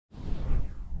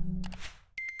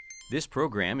This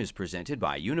program is presented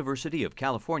by University of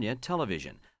California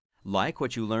Television. Like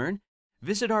what you learn?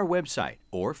 Visit our website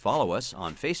or follow us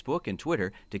on Facebook and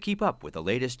Twitter to keep up with the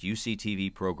latest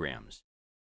UCTV programs.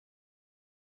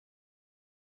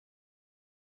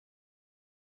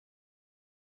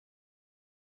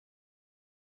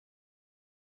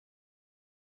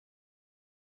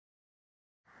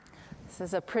 This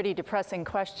is a pretty depressing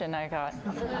question I got.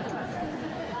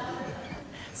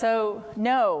 So,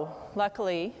 no,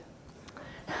 luckily,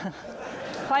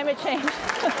 climate change.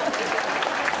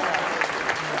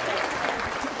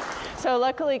 So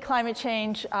luckily, climate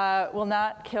change will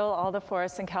not kill all the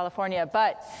forests in California,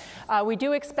 but we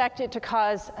do expect it to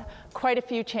cause quite a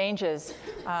few changes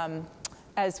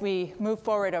as we move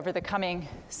forward over the coming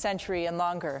century and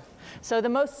longer. So the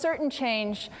most certain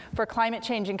change for climate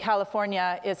change in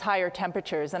California is higher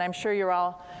temperatures, and I'm sure you're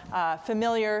all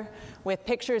familiar with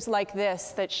pictures like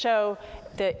this that show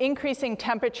the increasing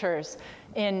temperatures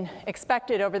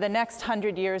expected over the next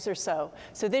 100 years or so.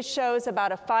 So this shows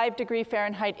about a 5-degree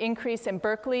Fahrenheit increase in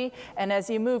Berkeley, and as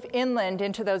you move inland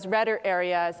into those redder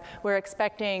areas, we're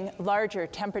expecting larger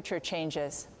temperature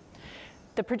changes.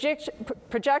 The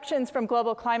projections from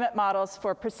global climate models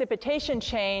for precipitation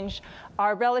change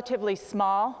are relatively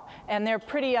small, and they're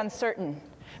pretty uncertain.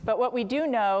 But what we do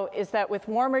know is that with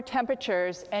warmer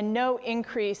temperatures and no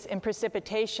increase in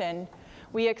precipitation,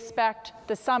 we expect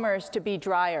the summers to be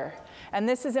drier. And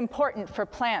this is important for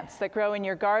plants that grow in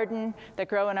your garden, that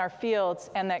grow in our fields,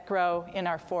 and that grow in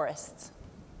our forests.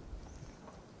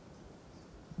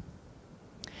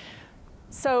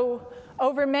 So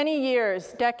over many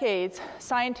years, decades,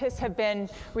 scientists have been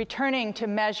returning to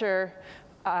measure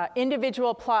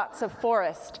individual plots of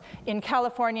forest in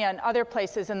California and other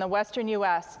places in the western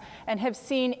US, and have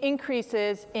seen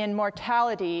increases in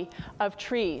mortality of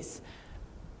trees.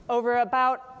 Over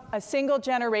about a single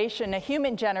generation, a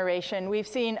human generation, we've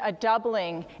seen a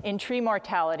doubling in tree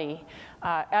mortality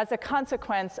as a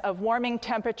consequence of warming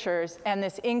temperatures and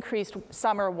this increased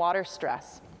summer water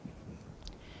stress.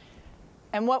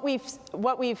 And what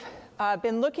we've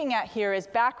been looking at here is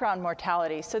background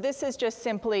mortality. So this is just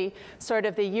simply sort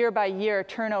of the year-by-year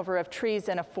turnover of trees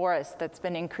in a forest that's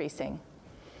been increasing.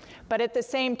 But at the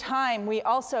same time, we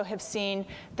also have seen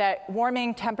that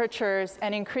warming temperatures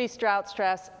and increased drought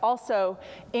stress also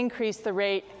increase the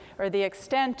rate or the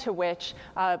extent to which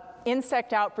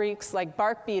insect outbreaks like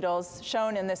bark beetles,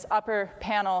 shown in this upper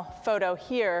panel photo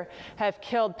here, have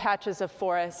killed patches of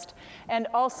forest. And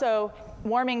also,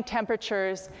 warming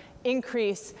temperatures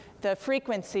increase the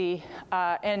frequency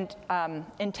and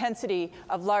intensity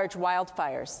of large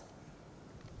wildfires.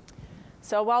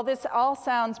 So while this all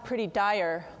sounds pretty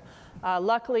dire,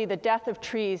 luckily the death of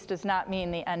trees does not mean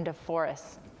the end of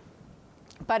forests.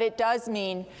 But it does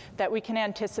mean that we can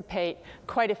anticipate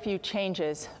quite a few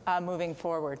changes moving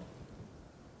forward.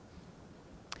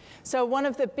 So one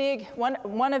of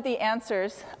the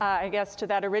answers, I guess, to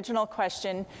that original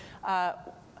question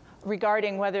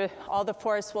regarding whether all the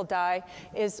forests will die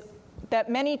is that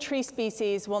many tree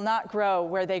species will not grow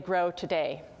where they grow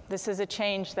today. This is a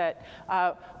change that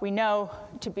we know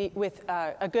to be with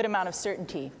a good amount of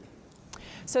certainty.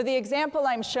 So the example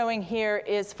I'm showing here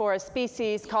is for a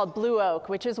species called blue oak,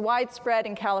 which is widespread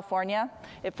in California.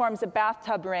 It forms a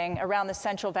bathtub ring around the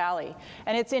Central Valley,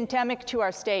 and it's endemic to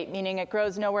our state, meaning it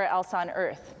grows nowhere else on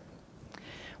Earth.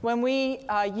 When we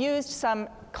used some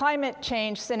climate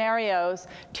change scenarios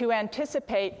to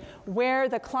anticipate where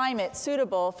the climate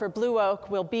suitable for blue oak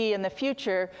will be in the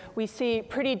future, we see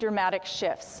pretty dramatic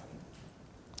shifts.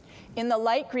 In the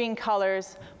light green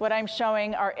colors, what I'm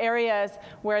showing are areas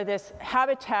where this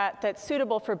habitat that's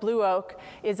suitable for blue oak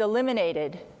is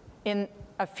eliminated in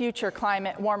a future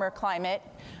climate, warmer climate.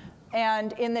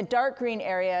 And in the dark green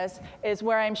areas is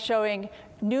where I'm showing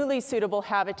newly suitable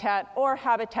habitat or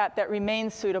habitat that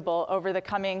remains suitable over the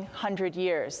coming 100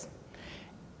 years.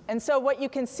 And so what you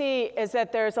can see is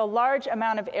that there's a large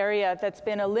amount of area that's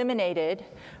been eliminated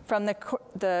from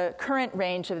the current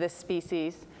range of this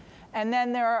species. And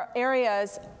then there are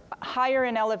areas higher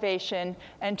in elevation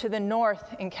and to the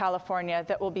north in California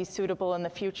that will be suitable in the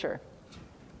future.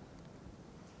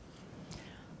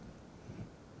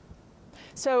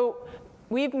 So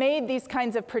we've made these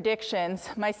kinds of predictions.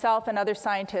 Myself and other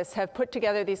scientists have put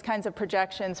together these kinds of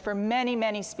projections for many,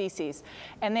 many species.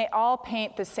 And they all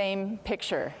paint the same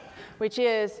picture, which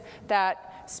is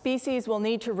that species will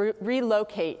need to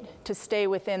relocate to stay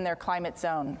within their climate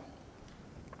zone.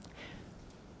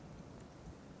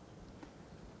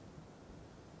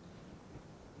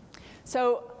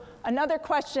 So Another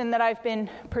question that I've been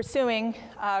pursuing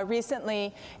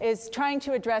recently is trying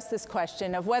to address this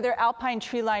question of whether alpine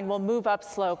treeline will move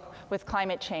upslope with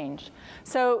climate change.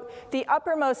 So the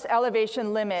uppermost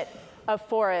elevation limit of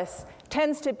forests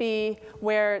tends to be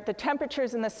where the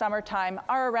temperatures in the summertime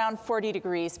are around 40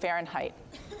 degrees Fahrenheit.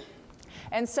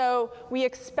 And so we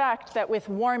expect that with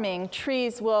warming,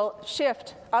 trees will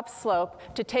shift upslope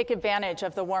to take advantage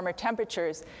of the warmer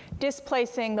temperatures,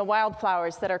 displacing the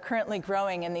wildflowers that are currently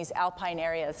growing in these alpine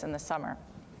areas in the summer.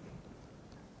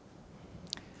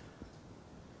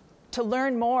 To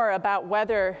learn more about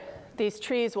whether these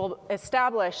trees will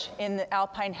establish in the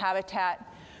alpine habitat,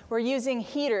 we're using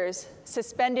heaters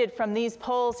suspended from these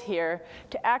poles here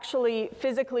to actually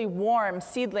physically warm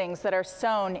seedlings that are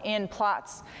sown in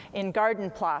plots, in garden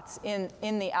plots in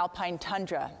the alpine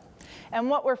tundra. And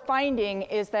what we're finding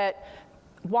is that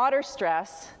water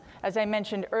stress, as I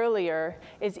mentioned earlier,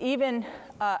 is even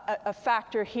a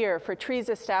factor here for trees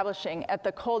establishing at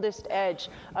the coldest edge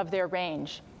of their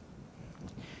range.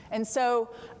 And so,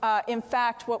 in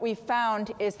fact, what we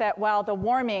found is that while the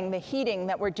warming, the heating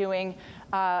that we're doing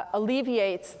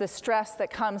alleviates the stress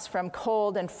that comes from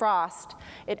cold and frost,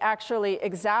 it actually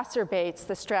exacerbates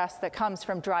the stress that comes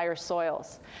from drier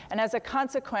soils. And as a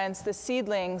consequence, the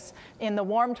seedlings in the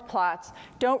warmed plots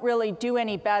don't really do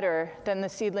any better than the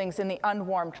seedlings in the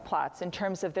unwarmed plots in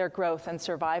terms of their growth and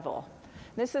survival.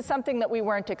 This is something that we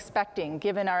weren't expecting,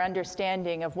 given our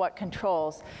understanding of what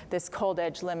controls this cold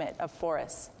edge limit of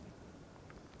forests.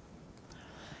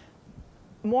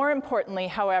 More importantly,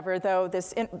 however, though,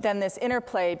 than this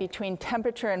interplay between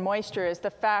temperature and moisture is the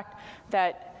fact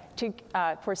that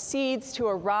for seeds to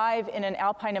arrive in an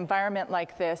alpine environment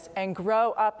like this and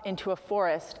grow up into a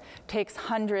forest takes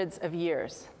hundreds of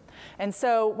years. And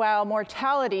so while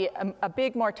mortality, a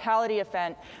big mortality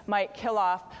event might kill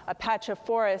off a patch of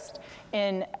forest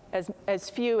in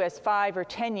as few as 5 or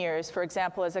 10 years, for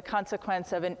example, as a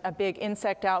consequence of a big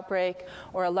insect outbreak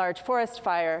or a large forest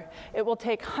fire, it will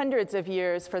take hundreds of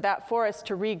years for that forest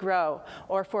to regrow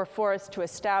or for forests to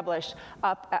establish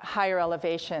up at higher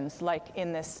elevations like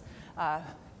in this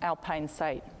alpine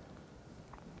site.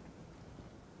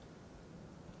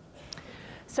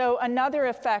 So another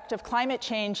effect of climate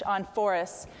change on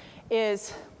forests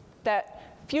is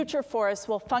that future forests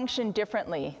will function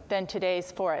differently than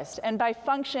today's forest. And by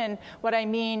function, what I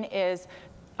mean is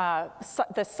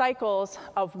the cycles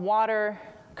of water,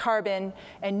 carbon,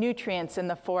 and nutrients in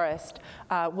the forest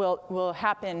will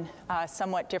happen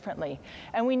somewhat differently.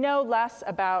 And we know less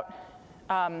about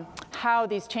how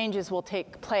these changes will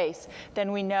take place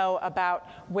than we know about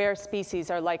where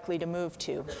species are likely to move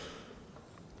to.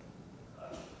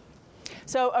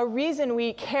 So a reason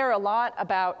we care a lot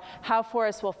about how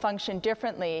forests will function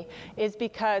differently is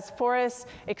because forests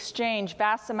exchange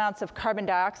vast amounts of carbon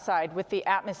dioxide with the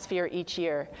atmosphere each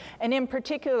year. And in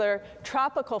particular,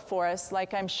 tropical forests,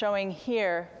 like I'm showing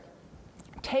here,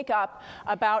 take up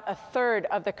about 1/3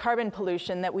 of the carbon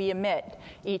pollution that we emit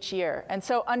each year. And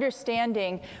so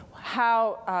understanding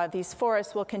how these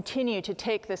forests will continue to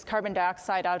take this carbon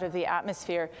dioxide out of the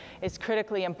atmosphere is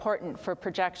critically important for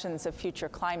projections of future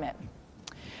climate.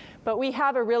 But we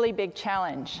have a really big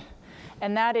challenge,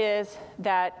 and that is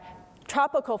that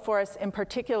tropical forests in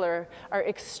particular are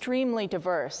extremely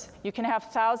diverse. You can have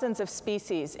thousands of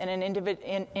species in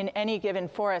any given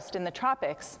forest in the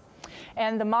tropics.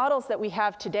 And the models that we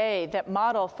have today that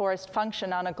model forest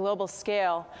function on a global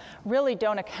scale really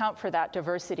don't account for that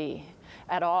diversity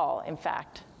at all, in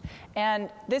fact.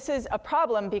 And this is a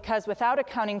problem because without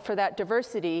accounting for that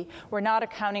diversity, we're not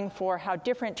accounting for how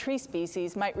different tree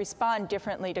species might respond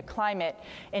differently to climate,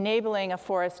 enabling a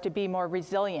forest to be more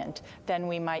resilient than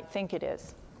we might think it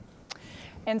is.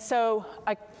 And so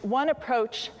one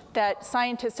approach that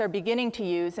scientists are beginning to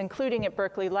use, including at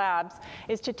Berkeley Labs,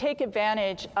 is to take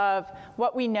advantage of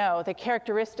what we know,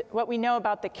 what we know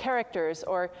about the characters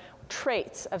or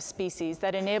traits of species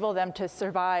that enable them to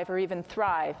survive or even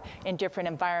thrive in different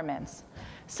environments.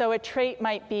 So a trait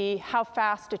might be how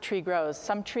fast a tree grows.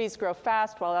 Some trees grow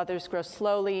fast while others grow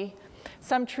slowly.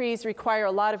 Some trees require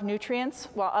a lot of nutrients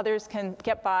while others can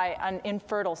get by on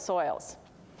infertile soils.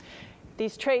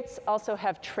 These traits also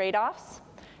have trade-offs.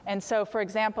 And so, for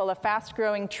example, a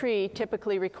fast-growing tree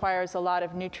typically requires a lot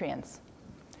of nutrients.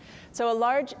 So a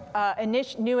large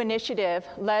new initiative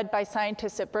led by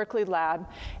scientists at Berkeley Lab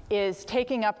is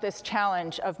taking up this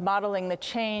challenge of modeling the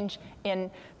change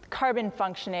in carbon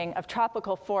functioning of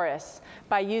tropical forests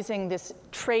by using this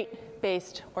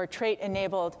trait-based or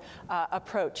trait-enabled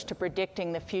approach to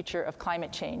predicting the future of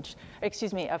climate change,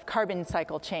 of carbon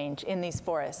cycle change in these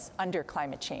forests under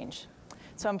climate change.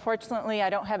 So unfortunately, I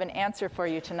don't have an answer for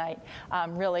you tonight,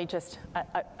 really just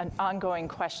an ongoing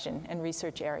question and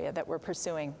research area that we're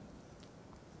pursuing.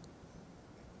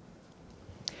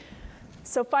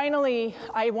 So finally,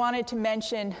 I wanted to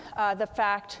mention the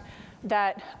fact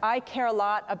that I care a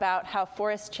lot about how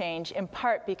forests change, in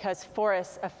part because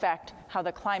forests affect how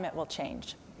the climate will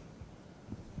change.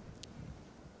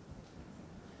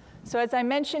 So as I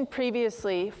mentioned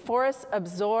previously, forests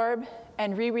absorb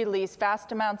and re-release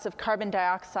vast amounts of carbon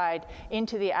dioxide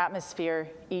into the atmosphere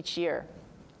each year.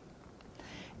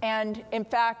 And in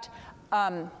fact,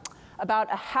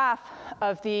 about a half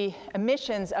of the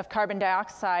emissions of carbon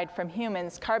dioxide from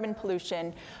humans, carbon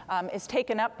pollution, is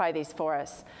taken up by these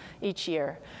forests each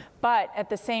year. But at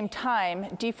the same time,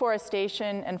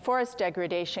 deforestation and forest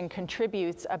degradation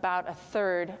contributes about a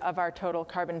third of our total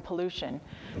carbon pollution.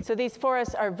 So these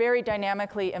forests are very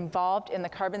dynamically involved in the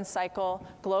carbon cycle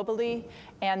globally,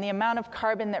 and the amount of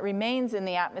carbon that remains in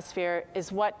the atmosphere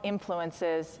is what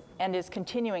influences and is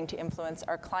continuing to influence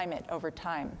our climate over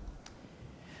time.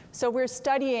 So we're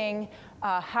studying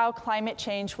how climate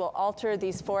change will alter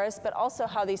these forests, but also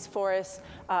how these forests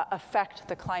affect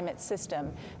the climate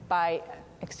system by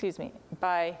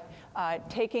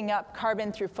taking up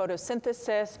carbon through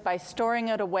photosynthesis, by storing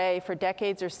it away for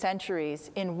decades or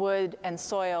centuries in wood and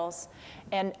soils,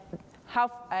 and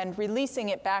releasing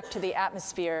it back to the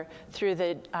atmosphere through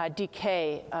the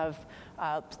decay of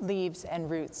leaves and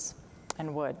roots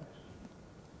and wood.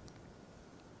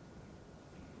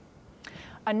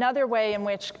 Another way in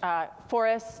which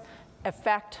forests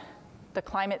affect the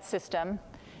climate system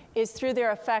is through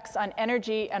their effects on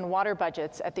energy and water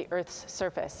budgets at the Earth's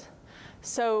surface.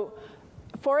 So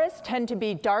forests tend to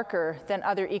be darker than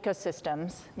other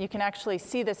ecosystems. You can actually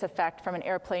see this effect from an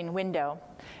airplane window.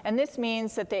 And this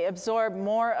means that they absorb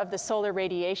more of the solar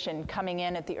radiation coming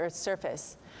in at the Earth's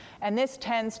surface. And this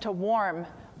tends to warm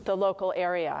the local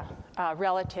area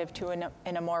relative to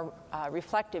in a more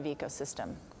reflective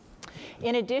ecosystem.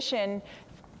 In addition,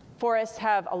 forests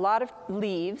have a lot of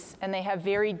leaves, and they have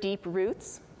very deep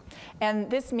roots. And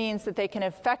this means that they can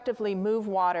effectively move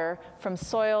water from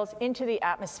soils into the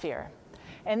atmosphere.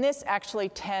 And this actually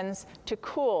tends to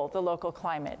cool the local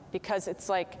climate because it's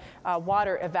like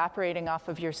water evaporating off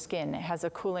of your skin. It has a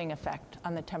cooling effect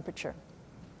on the temperature.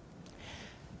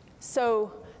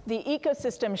 So the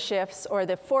ecosystem shifts, or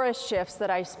the forest shifts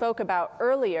that I spoke about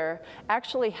earlier,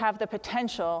 actually have the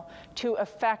potential to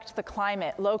affect the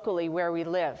climate locally where we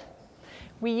live.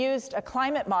 We used a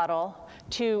climate model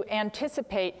to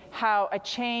anticipate how a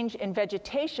change in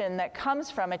vegetation that comes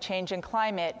from a change in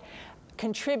climate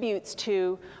contributes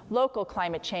to local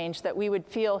climate change that we would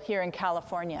feel here in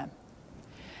California.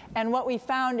 And what we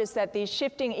found is that these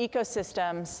shifting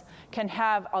ecosystems can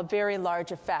have a very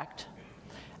large effect,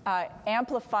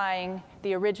 amplifying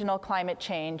the original climate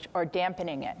change or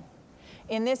dampening it.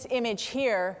 In this image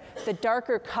here, the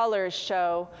darker colors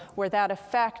show where that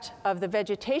effect of the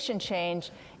vegetation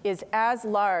change is as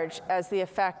large as the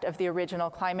effect of the original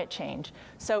climate change.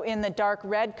 So in the dark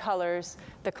red colors,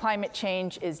 the climate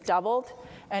change is doubled,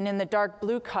 and in the dark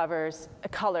blue colors,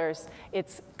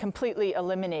 it's completely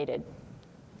eliminated.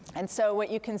 And so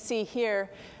what you can see here,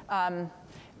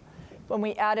 when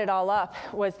we add it all up,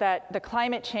 was that the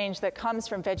climate change that comes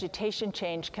from vegetation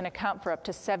change can account for up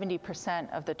to 70%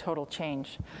 of the total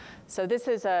change. So this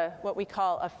is what we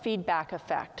call a feedback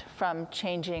effect from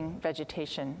changing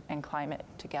vegetation and climate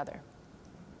together.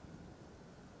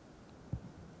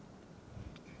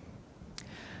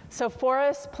 So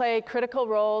forests play critical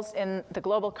roles in the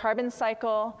global carbon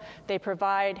cycle. They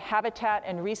provide habitat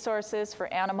and resources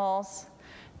for animals.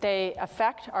 They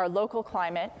affect our local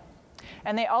climate.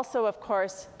 And they also, of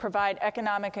course, provide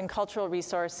economic and cultural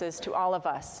resources to all of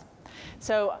us.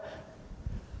 So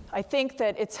I think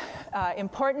that it's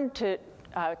important to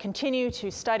continue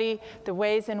to study the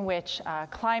ways in which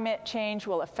climate change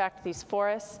will affect these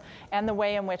forests and the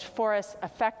way in which forests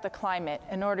affect the climate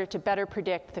in order to better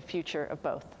predict the future of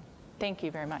both. Thank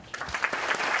you very much.